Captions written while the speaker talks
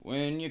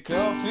When your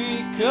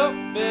coffee cup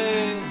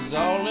is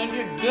all in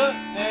your gut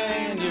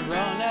and you've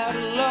run out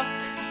of luck,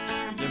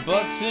 your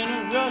butt's in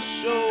a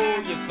rush,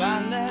 oh, you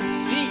find that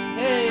seat,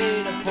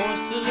 hey, the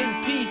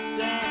porcelain piece,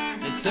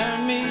 and it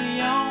turned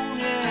me on,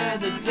 yeah,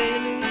 the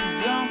Daily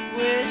Dump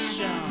with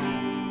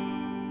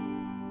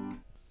Sean.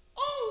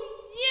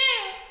 Oh,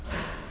 yeah!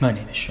 My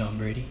name is Sean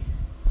Brady,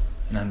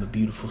 and I'm a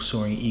beautiful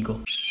soaring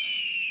eagle.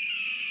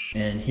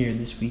 And here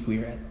this week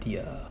we are at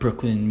the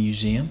Brooklyn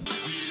Museum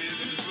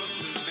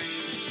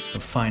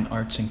of Fine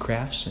Arts and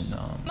Crafts and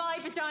My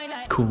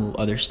vagina! cool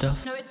other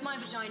stuff. No, it's my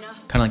vagina.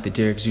 Kind of like the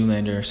Derek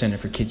Zoolander Center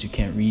for Kids Who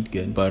Can't Read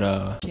Good,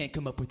 but Can't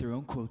come up with their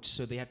own quotes,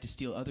 so they have to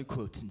steal other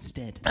quotes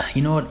instead.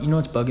 you know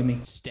what's bugging me?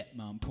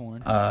 Stepmom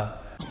porn.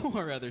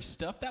 Or other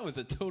stuff. That was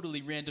a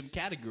totally random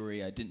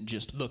category I didn't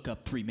just look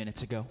up 3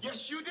 minutes ago.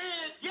 Yes, you did.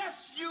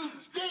 Yes, you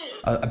did.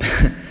 I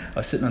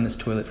was sitting on this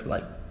toilet for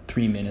like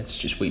 3 minutes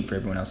just waiting for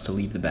everyone else to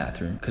leave the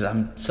bathroom because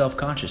I'm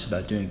self-conscious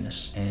about doing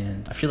this,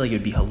 and I feel like it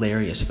would be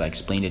hilarious if I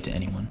explained it to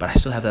anyone, but I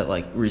still have that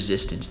like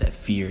resistance, that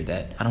fear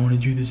that I don't want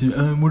to do this,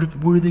 and what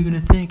are they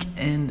gonna think?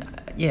 And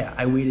yeah,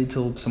 I waited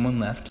till someone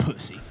left.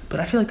 Pussy. But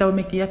I feel like that would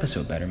make the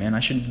episode better, man. I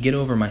should get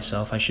over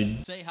myself. I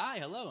should... Say hi,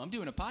 hello, I'm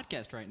doing a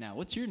podcast right now.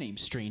 What's your name,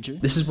 stranger?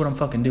 This is what I'm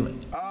fucking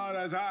doing. Oh,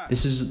 that's hot.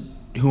 This is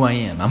who I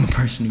am. I'm a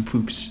person who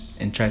poops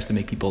and tries to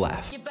make people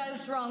laugh. You're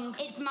both wrong.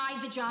 It's my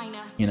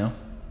vagina. You know?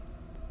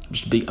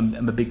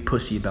 I'm a big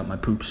pussy about my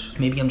poops.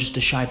 Maybe I'm just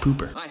a shy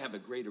pooper. I have a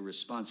greater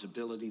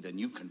responsibility than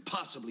you can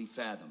possibly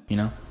fathom. You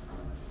know?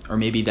 Or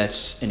maybe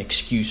that's an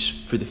excuse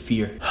for the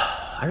fear.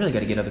 I really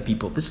gotta get other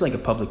people. This is like a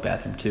public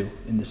bathroom too,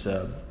 in this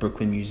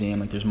Brooklyn Museum.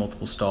 Like there's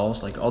multiple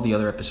stalls. Like all the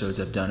other episodes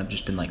I've done have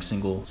just been like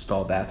single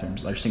stall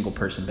bathrooms, or single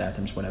person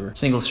bathrooms, whatever.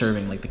 Single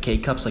serving, like the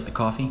K-cups, like the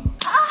coffee.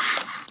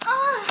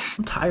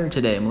 I'm tired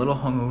today. I'm a little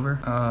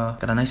hungover.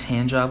 Got a nice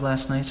hand job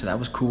last night, so that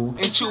was cool. And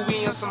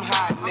Chewy on some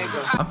hot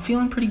nigga. I'm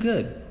feeling pretty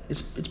good.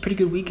 It's a pretty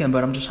good weekend,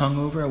 but I'm just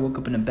hungover. I woke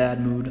up in a bad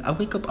mood.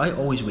 I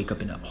always wake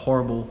up in a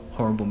horrible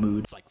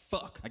mood. It's like,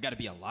 fuck, I gotta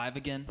be alive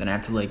again? Then I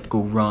have to like go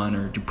run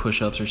or do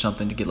push-ups or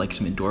something to get like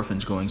some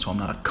endorphins going so I'm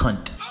not a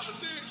cunt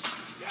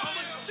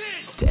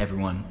to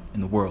everyone in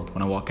the world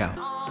when I walk out.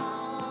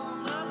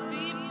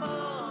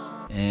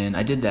 And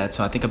I did that,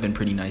 so I think I've been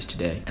pretty nice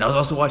today. And I was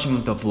also watching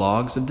like, the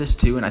vlogs of this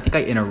too, and I think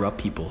I interrupt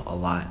people a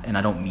lot, and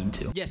I don't mean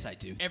to. Yes, I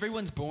do.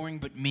 Everyone's boring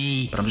but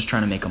me. But I'm just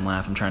trying to make them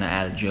laugh. I'm trying to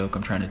add a joke.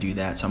 I'm trying to do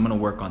that. So I'm going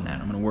to work on that.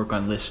 I'm going to work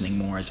on listening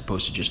more as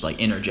opposed to just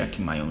like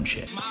interjecting my own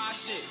shit. My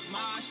shit.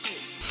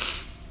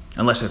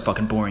 Unless they're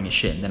fucking boring as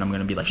shit, and then I'm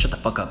going to be like, shut the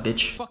fuck up,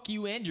 bitch. Fuck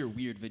you and your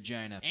weird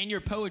vagina. And your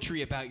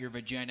poetry about your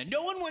vagina.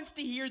 No one wants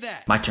to hear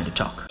that. My turn to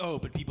talk. Oh,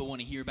 but people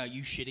want to hear about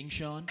you shitting,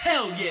 Sean?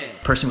 Hell yeah!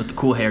 Person with the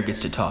cool hair gets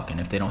to talk, and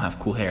if they don't have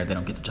cool hair, they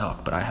don't get to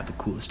talk. But I have the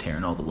coolest hair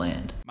in all the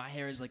land. My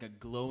hair is like a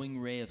glowing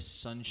ray of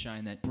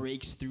sunshine that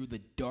breaks through the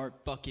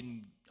dark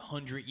fucking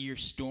 100-year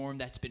storm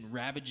that's been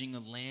ravaging a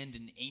land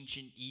in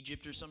ancient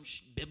Egypt or some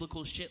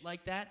biblical shit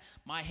like that.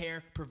 My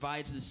hair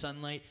provides the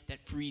sunlight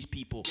that frees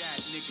people. That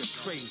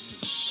nigga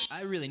crazy.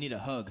 I really need a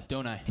hug,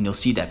 don't I? And you'll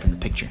see that from the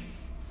picture.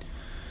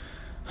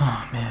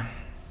 Oh, man.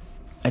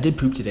 I did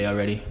poop today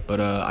already,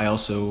 but I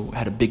also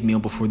had a big meal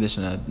before this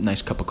and a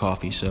nice cup of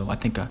coffee, so I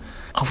think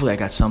hopefully I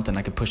got something.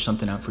 I could push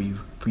something out for you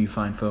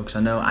fine folks. I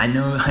know.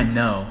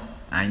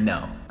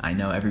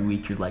 Every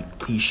week you're like,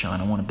 please,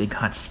 Sean, I want a big,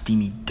 hot,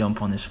 steamy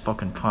dump on this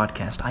fucking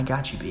podcast. I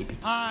got you, baby.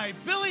 Hi,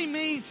 Billy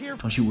Mays here.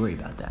 Don't you worry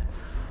about that.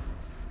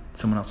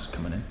 Someone else is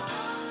coming in.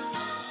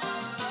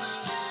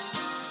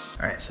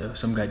 Alright, so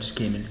some guy just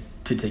came in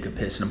to take a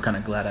piss, and I'm kind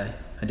of glad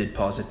I did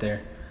pause it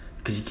there.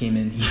 Because he came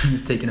in, he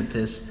was taking a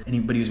piss,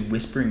 but he was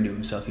whispering to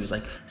himself. He was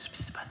like,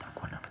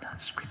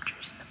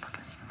 scriptures,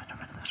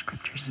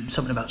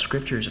 something about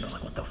scriptures, and I was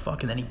like, what the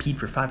fuck? And then he peed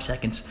for 5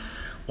 seconds,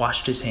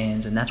 washed his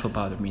hands, and that's what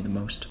bothered me the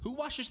most. Who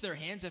washes their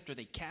hands after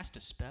they cast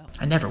a spell?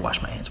 I never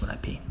wash my hands when I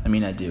pee. I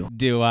mean, I do.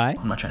 Do I?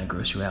 I'm not trying to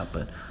gross you out,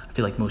 but I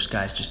feel like most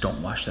guys just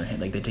don't wash their hands.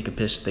 Like, they take a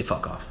piss, they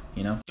fuck off,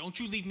 you know? Don't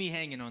you leave me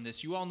hanging on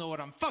this. You all know what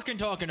I'm fucking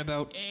talking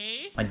about.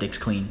 My dick's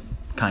clean,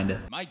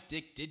 kinda. My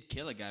dick did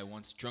kill a guy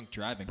once drunk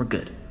driving. We're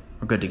good.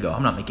 We're good to go.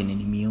 I'm not making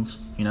any meals,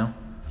 you know?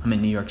 I'm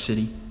in New York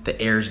City. The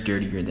air's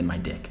dirtier than my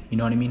dick. You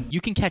know what I mean?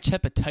 You can catch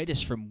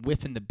hepatitis from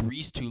whiffing the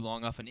breeze too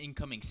long off an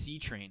incoming C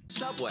train.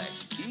 Subway,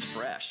 eat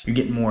fresh. You're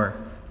getting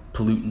more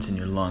pollutants in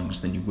your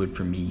lungs than you would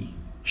from me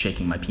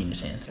shaking my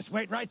penis hand. Just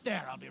wait right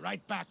there. I'll be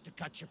right back to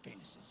cut your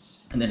penises.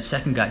 And then a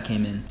second guy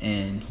came in,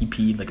 and he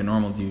peed like a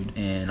normal dude,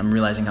 and I'm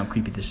realizing how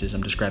creepy this is.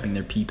 I'm describing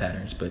their pee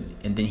patterns,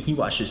 and then he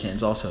washed his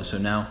hands also, so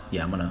now,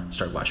 yeah, I'm gonna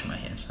start washing my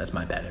hands. That's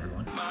my bad,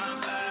 everyone.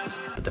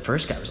 But the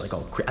first guy was like,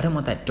 I didn't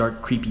want that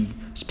dark, creepy,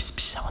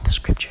 I want the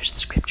scriptures.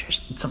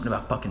 It's something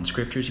about fucking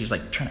scriptures. He was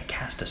like trying to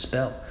cast a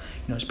spell.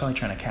 You know, he's probably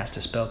trying to cast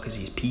a spell because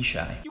he's pee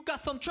shy. You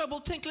got some trouble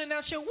tinkling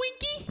out your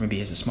winky? Or maybe he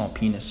has a small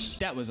penis.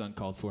 That was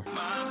uncalled for.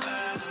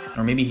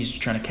 Or maybe he's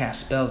trying to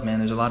cast spells, man.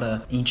 There's a lot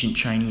of ancient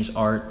Chinese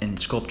art and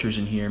sculptures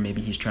in here.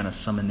 Maybe he's trying to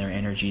summon their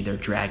energy, their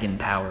dragon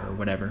power or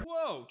whatever.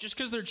 Whoa, Just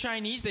because they're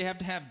Chinese, they have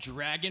to have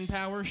dragon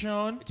power,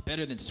 Sean? It's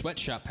better than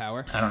sweatshop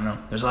power. I don't know.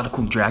 There's a lot of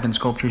cool dragon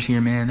sculptures here,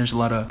 man. There's a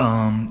lot of,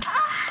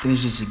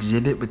 there's this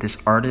exhibit with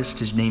this artist.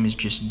 His name is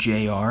just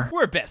JR.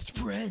 We're best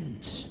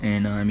friends.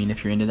 And, I mean,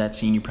 if you're into that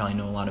scene, you probably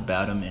know a lot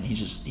about him. And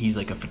he's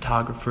like a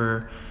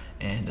photographer.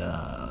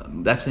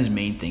 And that's his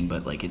main thing,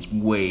 but like it's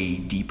way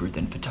deeper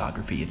than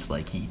photography. It's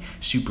like he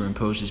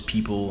superimposes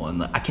people,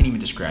 and I can't even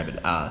describe it.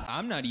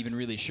 I'm not even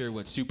really sure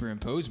what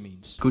superimpose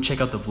means. Go check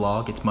out the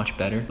vlog; it's much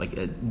better. Like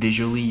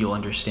visually, you'll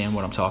understand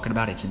what I'm talking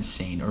about. It's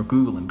insane. Or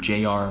Google him,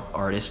 JR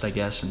artist, I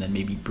guess, and then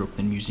maybe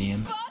Brooklyn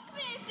Museum. Fuck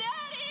me,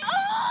 Daddy!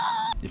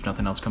 Oh! If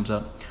nothing else comes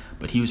up,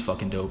 but he was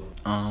fucking dope.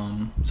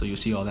 So you'll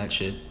see all that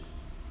shit.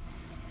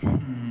 I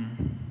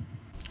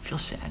feel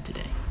sad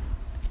today.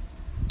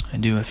 I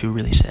do. I feel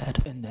really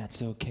sad. And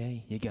that's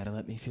okay. You gotta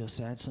let me feel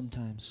sad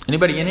sometimes.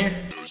 Anybody in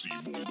here?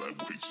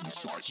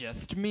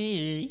 Just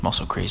me. I'm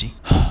also crazy.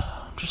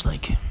 I'm just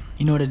like,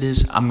 you know what it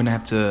is? I'm gonna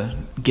have to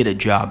get a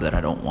job that I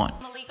don't want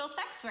I'm a legal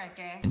sex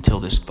worker. until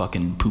this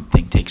fucking poop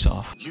thing takes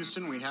off.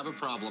 Houston, we have a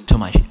problem.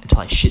 Until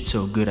I shit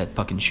so good it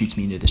fucking shoots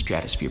me into the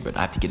stratosphere. But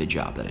I have to get a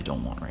job that I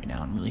don't want right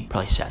now. I'm really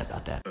probably sad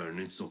about that. And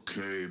it's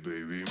okay,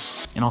 baby.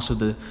 And also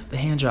the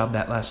hand job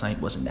that last night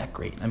wasn't that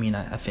great. I mean,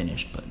 I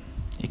finished, but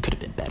it could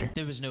have been better.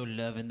 There was no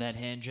love in that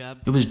hand job.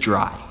 It was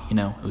dry, you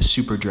know? It was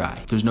super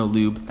dry. There was no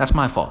lube. That's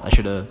my fault. I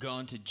should have.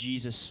 Gone to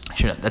Jesus.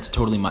 That's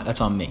totally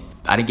that's on me.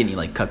 I didn't get any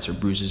like cuts or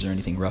bruises or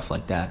anything rough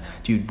like that.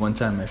 Dude, one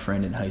time my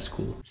friend in high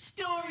school.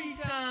 Story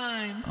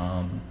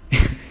time.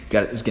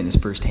 Was getting his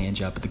first hand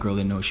job, but the girl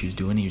didn't know what she was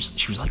doing.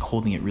 She was like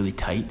holding it really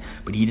tight,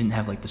 but he didn't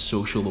have like the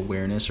social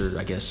awareness, or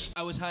I guess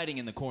I was hiding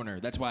in the corner.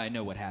 That's why I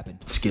know what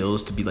happened.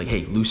 skills to be like,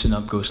 hey, loosen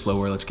up, go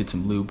slower, let's get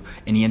some lube.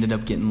 And he ended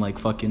up getting like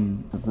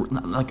fucking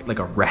like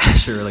a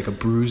rash or like a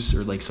bruise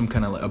or like some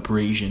kind of like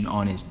abrasion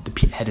on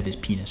the head of his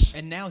penis.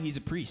 And now he's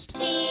a priest.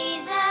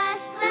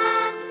 Jesus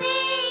loves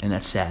me! And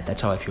that's sad.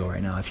 That's how I feel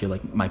right now. I feel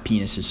like my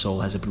penis's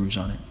soul has a bruise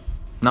on it.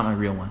 Not my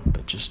real one,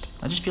 but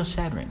I just feel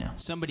sad right now.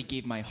 Somebody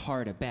gave my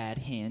heart a bad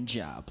hand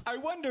job. I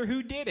wonder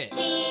who did it.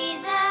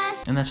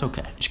 Jesus! And that's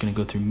okay. Just gonna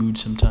go through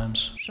moods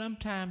sometimes.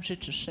 Sometimes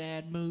it's a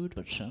sad mood,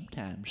 but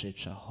sometimes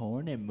it's a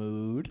horny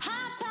mood.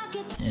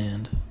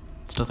 And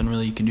there's nothing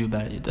really you can do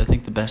about it. I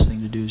think the best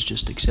thing to do is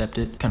just accept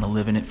it, kind of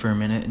live in it for a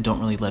minute, and don't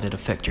really let it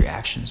affect your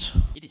actions.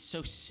 It is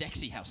so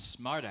sexy how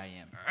smart I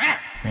am.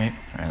 Right?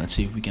 Alright, let's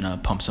see if we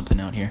can pump something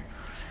out here.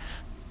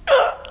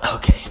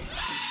 Okay.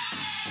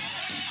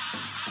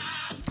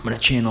 I'm gonna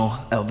channel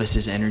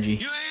Elvis's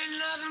energy.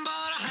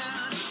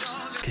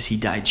 Because he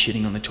died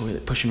shitting on the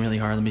toilet, pushing really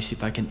hard. Let me see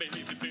if I can.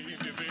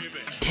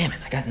 Damn it,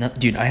 I got nothing.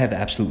 Dude, I have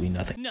absolutely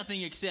nothing.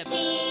 Nothing except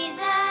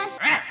Jesus!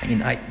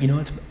 And you know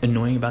what's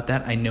annoying about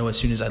that? I know as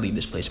soon as I leave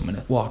this place, I'm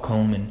gonna walk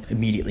home and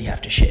immediately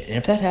have to shit. And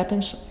if that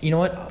happens, you know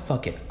what?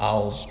 Fuck it.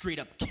 I'll straight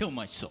up kill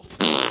myself.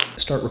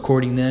 start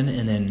recording then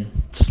and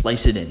then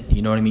slice it in.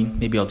 You know what I mean?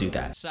 Maybe I'll do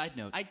that. Side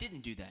note, I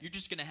didn't do that. You're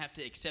just gonna have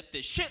to accept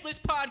this shitless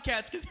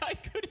podcast because I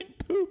couldn't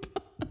poop.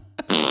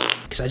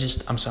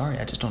 Because I'm sorry,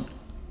 I just don't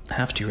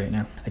have to right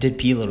now. I did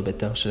pee a little bit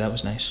though, so that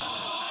was nice.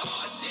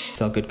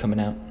 Felt good coming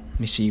out. Let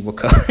me see what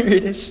color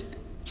it is.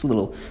 It's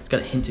got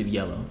a hint of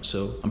yellow,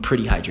 so I'm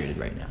pretty hydrated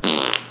right now.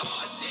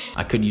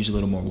 I could use a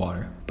little more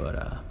water, but,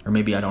 or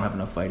maybe I don't have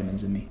enough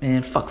vitamins in me.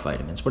 Man, fuck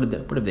vitamins. What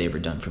have they ever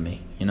done for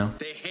me, you know?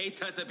 They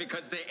hate us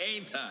because they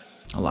ain't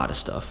us. A lot of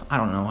stuff. I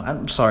don't know.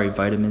 I'm sorry,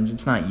 vitamins.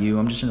 It's not you.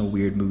 I'm just in a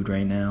weird mood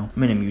right now.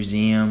 I'm in a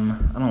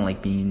museum. I don't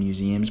like being in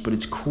museums, but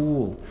it's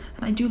cool.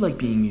 And I do like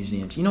being in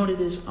museums. You know what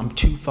it is? I'm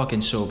too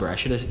fucking sober. I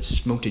should have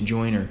smoked a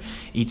joint or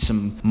ate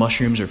some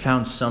mushrooms or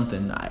found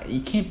something.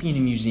 You can't be in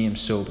a museum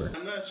sober.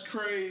 That's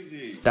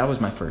crazy. That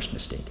was my first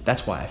mistake.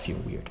 That's why I feel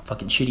weird.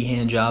 Fucking shitty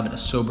hand job and a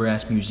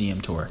sober-ass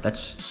museum tour. That's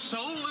So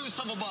loose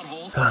of a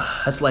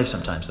butthole. that's life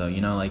sometimes, though.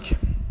 You know, like,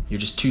 you're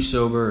just too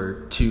sober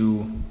or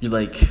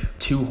you're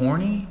too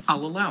horny.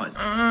 I'll allow it.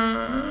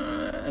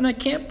 And I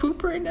can't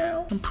poop right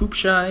now. I'm poop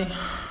shy.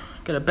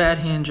 Got a bad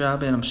hand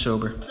job and I'm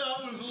sober. That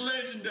was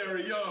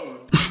legendary, yo.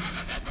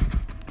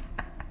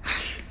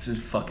 This is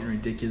fucking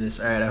ridiculous.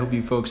 All right, I hope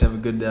you folks have a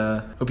good,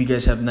 hope you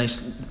guys have nice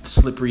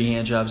slippery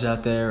hand jobs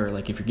out there. Or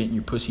like if you're getting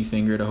your pussy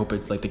fingered, I hope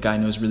it's like the guy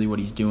knows really what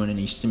he's doing and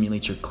he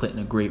stimulates your clit in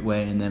a great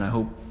way. And then I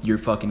hope you're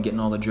fucking getting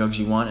all the drugs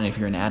you want. And if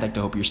you're an addict,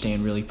 I hope you're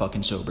staying really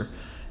fucking sober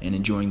and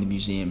enjoying the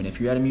museum. And if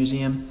you're at a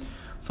museum,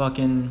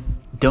 fucking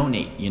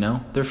donate, you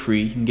know? They're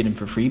free. You can get them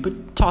for free,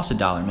 but toss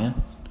 $1,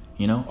 man.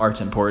 You know,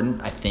 art's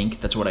important, I think.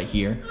 That's what I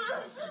hear.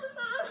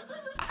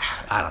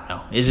 I don't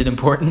know. Is it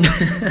important?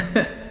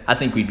 I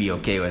think we'd be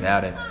okay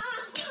without it.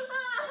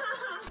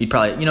 We'd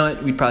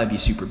probably be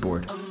super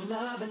bored.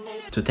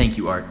 So thank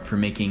you, art, for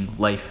making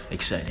life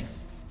exciting.